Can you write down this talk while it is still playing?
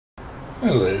Hi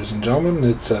ladies and gentlemen,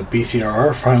 it's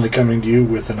BCRR finally coming to you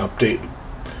with an update,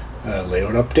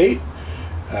 layout update.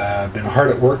 I've been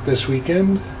hard at work this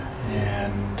weekend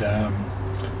and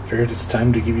figured it's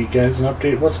time to give you guys an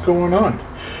update what's going on.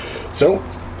 So,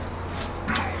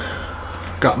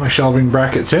 got my shelving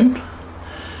brackets in.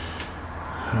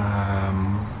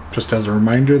 Just as a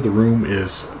reminder, the room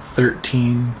is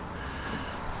 13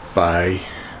 by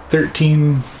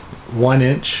 13, 1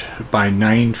 inch by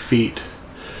 9 feet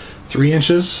 3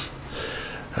 inches.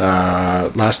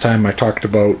 Last time I talked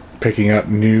about picking up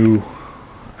new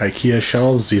IKEA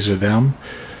shelves. These are them.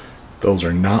 Those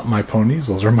are not my ponies,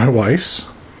 those are my wife's.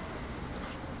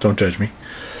 Don't judge me.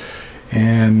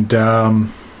 And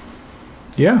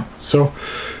yeah, so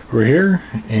we're here,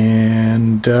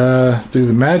 and through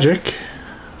the magic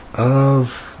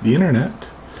of the internet,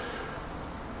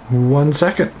 1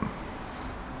 second,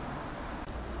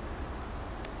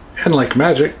 and like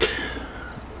magic,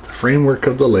 framework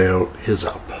of the layout is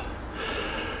up.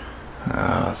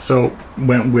 So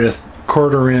went with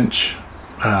 1/4 inch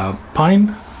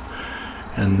pine,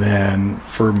 and then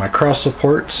for my cross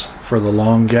supports for the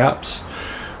long gaps,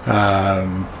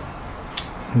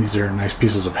 these are nice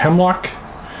pieces of hemlock,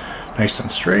 nice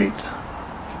and straight.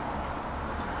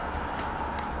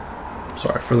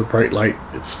 Sorry for the bright light,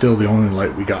 it's still the only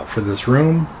light we got for this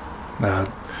room.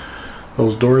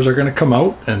 Those doors are going to come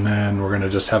out, and then we're going to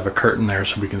just have a curtain there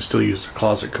so we can still use the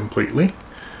closet completely.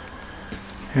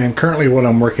 And currently what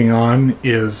I'm working on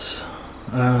is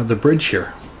the bridge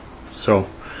here. So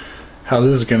how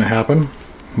this is going to happen,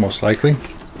 most likely,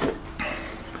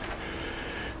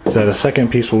 is that a second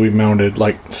piece will be mounted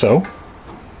like so,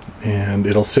 and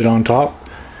it'll sit on top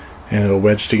and it'll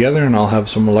wedge together, and I'll have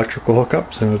some electrical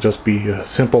hookups, and it'll just be a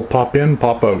simple pop in,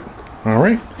 pop out.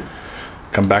 Alright,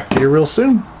 come back to you real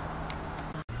soon.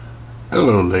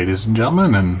 Hello ladies and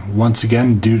gentlemen, and once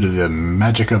again, due to the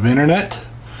magic of internet,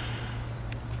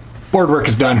 board work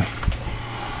is done.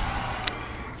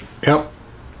 Yep,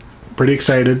 pretty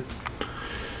excited.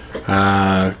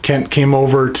 Kent came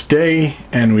over today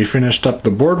and we finished up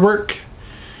the board work,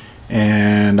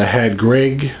 and I had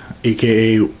Greg,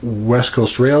 aka West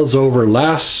Coast Rails, over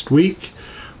last week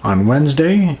on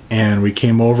Wednesday, and we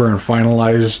came over and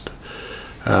finalized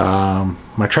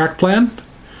my track plan.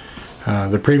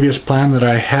 The previous plan that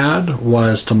I had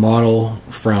was to model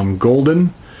from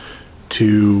Golden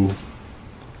to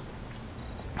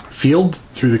Field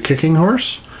through the Kicking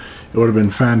Horse. It would have been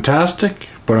fantastic,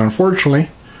 but unfortunately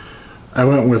I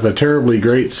went with a terribly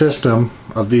great system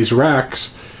of these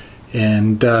racks,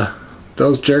 and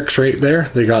those jerks right there,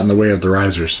 they got in the way of the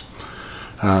risers.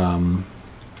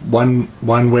 One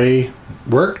way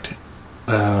worked,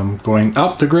 going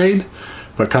up the grade,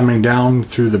 but coming down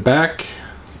through the back,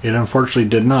 it unfortunately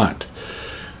did not.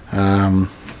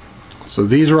 So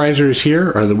these risers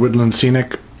here are the Woodland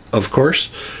Scenic, of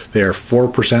course. They are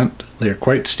 4%. They are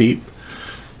quite steep,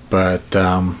 but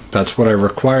that's what I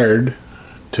required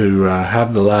to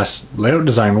have the last layout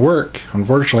design work.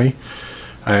 Unfortunately,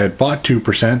 I had bought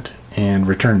 2% and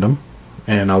returned them,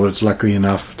 and I was lucky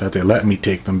enough that they let me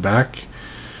take them back.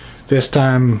 This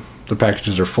time the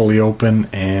packages are fully open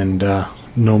and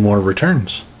no more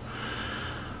returns.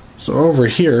 So over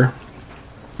here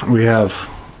we have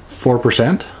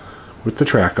 4% with the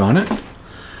track on it,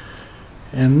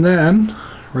 and then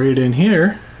right in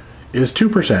here is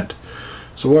 2%.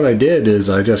 So what I did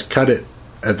is I just cut it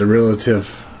at the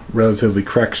relatively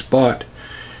correct spot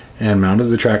and mounted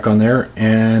the track on there,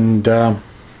 and I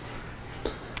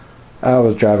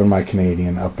was driving my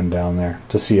Canadian up and down there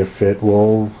to see if it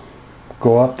will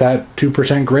go up that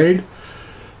 2% grade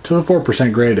to the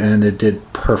 4% grade, and it did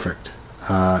perfect.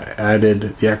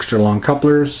 Added the extra long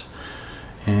couplers,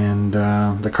 and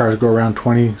the cars go around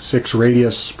 26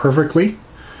 radius perfectly.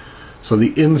 So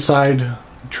the inside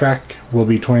track will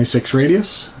be 26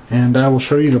 radius, and I will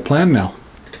show you the plan now.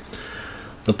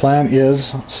 The plan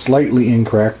is slightly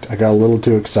incorrect. I got a little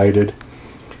too excited,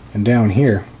 and down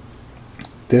here,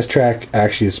 this track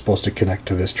actually is supposed to connect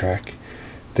to this track.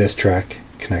 This track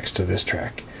connects to this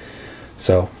track.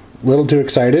 So a little too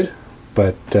excited,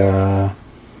 but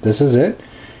this is it.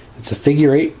 It's a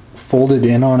figure 8 folded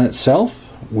in on itself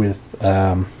with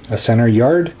a center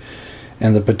yard,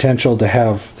 and the potential to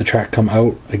have the track come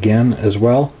out again as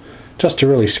well, just to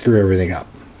really screw everything up.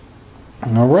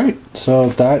 Alright, so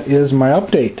that is my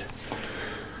update.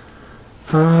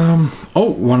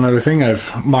 Oh, one other thing,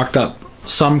 I've mocked up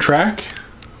some track.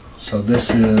 So this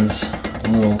is a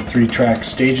little 3-track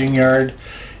staging yard,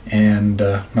 and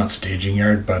not staging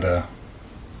yard, but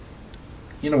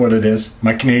you know what it is.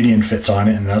 My Canadian fits on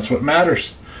it, and that's what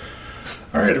matters.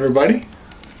 Alright everybody,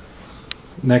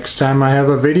 next time I have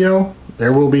a video,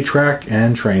 there will be track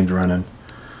and trains running.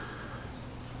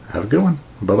 Have a good one.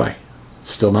 Bye-bye.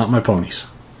 Still not my ponies.